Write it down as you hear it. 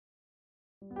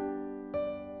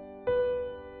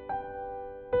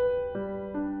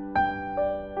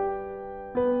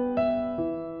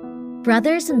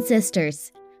Brothers and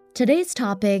sisters, today's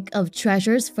topic of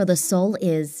Treasures for the Soul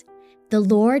is The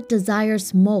Lord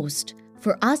Desires Most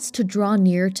for Us to Draw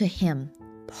Near to Him,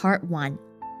 Part 1.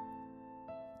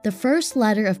 The first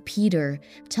letter of Peter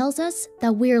tells us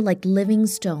that we are like living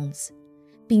stones,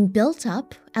 being built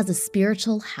up as a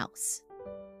spiritual house.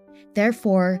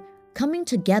 Therefore, coming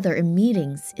together in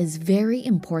meetings is very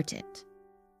important.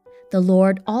 The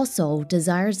Lord also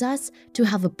desires us to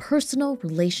have a personal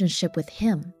relationship with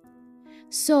Him.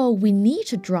 So we need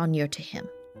to draw near to Him.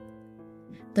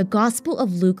 The Gospel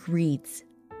of Luke reads,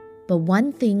 "But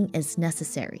one thing is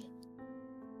necessary."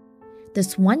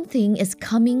 This one thing is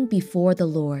coming before the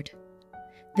Lord.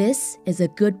 This is a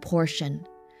good portion,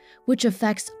 which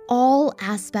affects all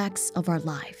aspects of our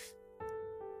life.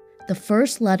 The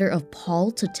first letter of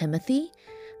Paul to Timothy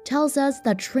tells us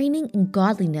that training in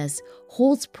godliness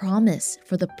holds promise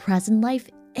for the present life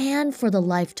and for the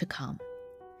life to come.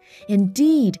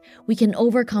 Indeed, we can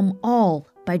overcome all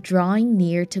by drawing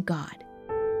near to God.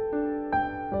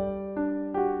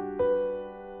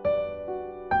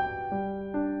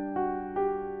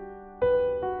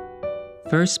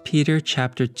 First Peter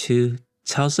chapter 2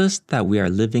 tells us that we are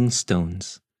living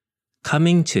stones,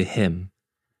 coming to Him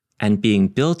and being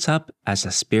built up as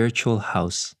a spiritual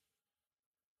house.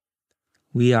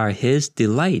 We are His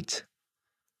delight,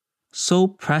 so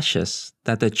precious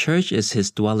that the church is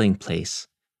His dwelling place.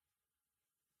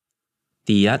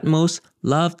 The utmost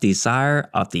love desire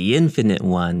of the Infinite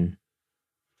One.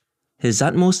 His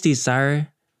utmost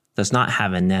desire does not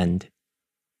have an end.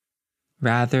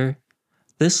 Rather,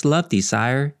 this love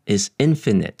desire is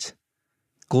infinite,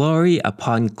 glory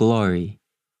upon glory,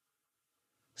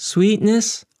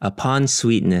 sweetness upon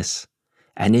sweetness,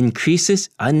 and increases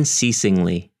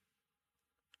unceasingly.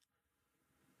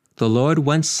 The Lord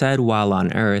once said while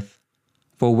on earth,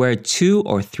 "For where 2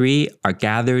 or 3 are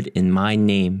gathered in my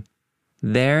name,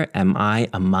 there am I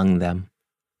among them."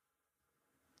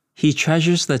 He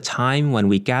treasures the time when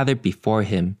we gather before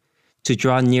Him to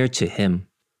draw near to Him.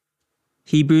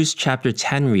 Hebrews chapter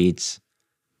 10 reads,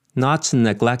 "Not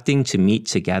neglecting to meet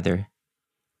together."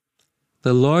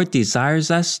 The Lord desires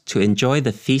us to enjoy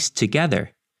the feast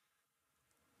together.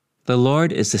 The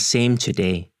Lord is the same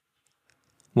today.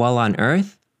 While on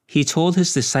earth, He told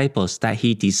His disciples that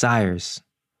He desires.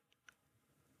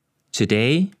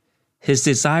 Today, His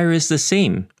desire is the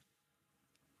same,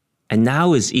 and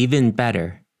now is even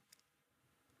better,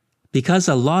 because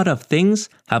a lot of things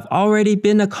have already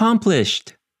been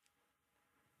accomplished.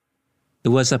 It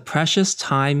was a precious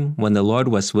time when the Lord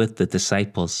was with the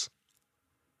disciples.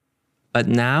 But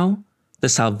now, the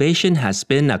salvation has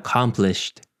been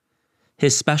accomplished.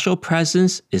 His special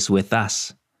presence is with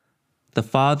us. The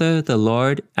Father, the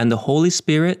Lord, and the Holy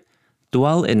Spirit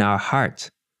dwell in our heart.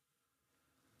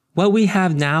 What we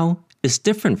have now is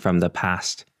different from the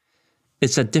past.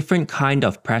 It's a different kind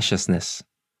of preciousness.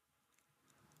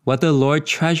 What the Lord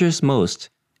treasures most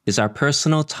is our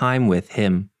personal time with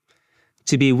Him,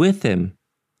 to be with Him,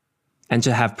 and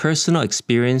to have personal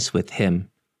experience with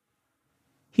Him.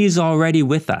 He is already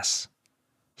with us.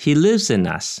 He lives in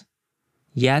us.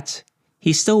 Yet,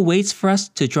 He still waits for us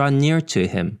to draw near to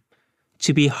Him,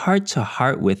 to be heart to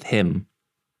heart with Him.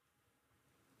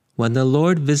 When the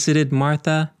Lord visited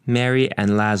Martha, Mary,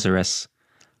 and Lazarus,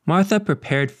 Martha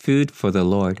prepared food for the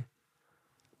Lord.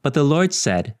 But the Lord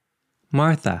said,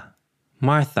 "Martha,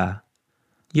 Martha,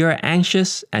 you are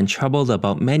anxious and troubled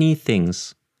about many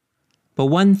things, but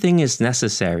one thing is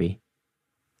necessary.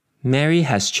 Mary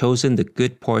has chosen the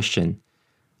good portion,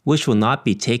 which will not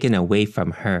be taken away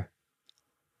from her."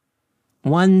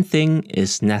 One thing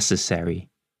is necessary.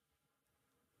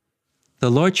 The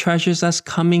Lord treasures us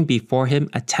coming before Him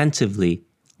attentively,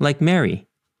 like Mary.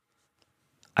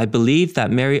 I believe that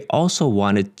Mary also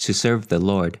wanted to serve the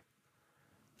Lord.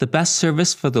 The best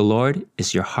service for the Lord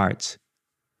is your heart,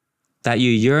 that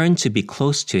you yearn to be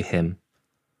close to Him.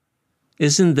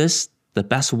 Isn't this the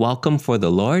best welcome for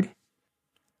the Lord?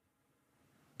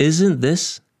 Isn't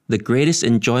this the greatest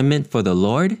enjoyment for the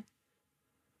Lord?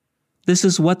 This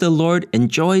is what the Lord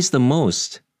enjoys the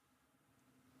most.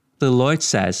 The Lord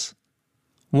says,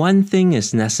 "One thing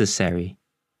is necessary."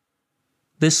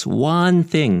 This one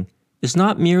thing is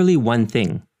not merely one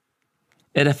thing.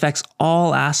 It affects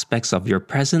all aspects of your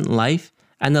present life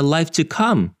and the life to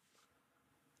come.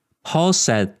 Paul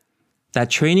said that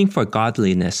training for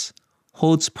godliness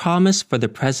holds promise for the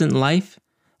present life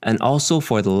and also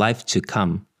for the life to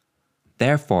come.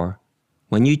 Therefore,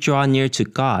 when you draw near to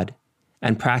God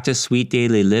and practice sweet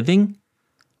daily living,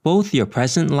 both your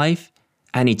present life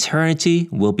and eternity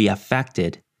will be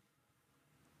affected.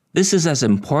 This is as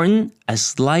important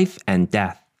as life and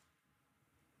death.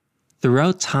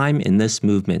 Throughout time in this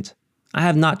movement, I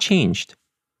have not changed.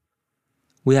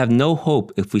 We have no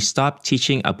hope if we stop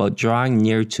teaching about drawing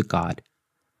near to God.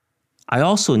 I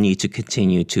also need to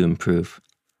continue to improve.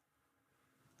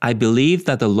 I believe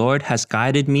that the Lord has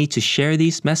guided me to share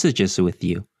these messages with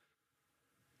you,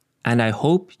 and I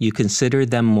hope you consider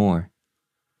them more.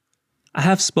 I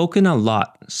have spoken a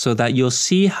lot so that you'll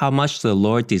see how much the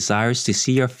Lord desires to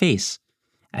see your face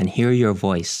and hear your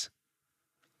voice.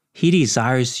 He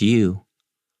desires you.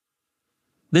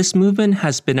 This movement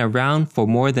has been around for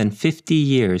more than 50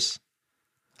 years.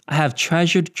 I have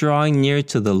treasured drawing near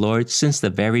to the Lord since the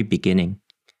very beginning.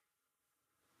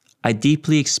 I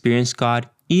deeply experienced God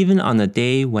even on the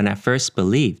day when I first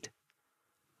believed.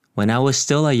 When I was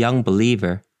still a young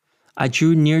believer, I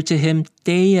drew near to Him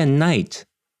day and night.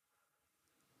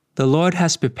 The Lord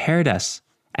has prepared us,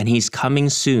 and He's coming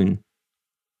soon.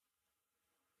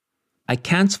 I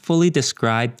can't fully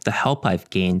describe the help I've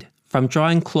gained from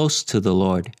drawing close to the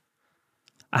Lord.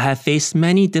 I have faced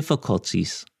many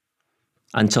difficulties.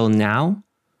 Until now,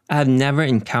 I have never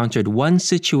encountered one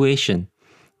situation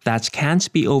that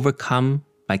can't be overcome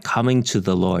by coming to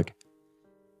the Lord.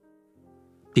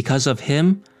 Because of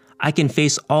Him, I can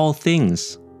face all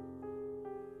things.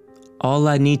 All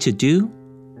I need to do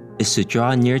is to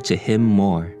draw near to Him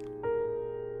more.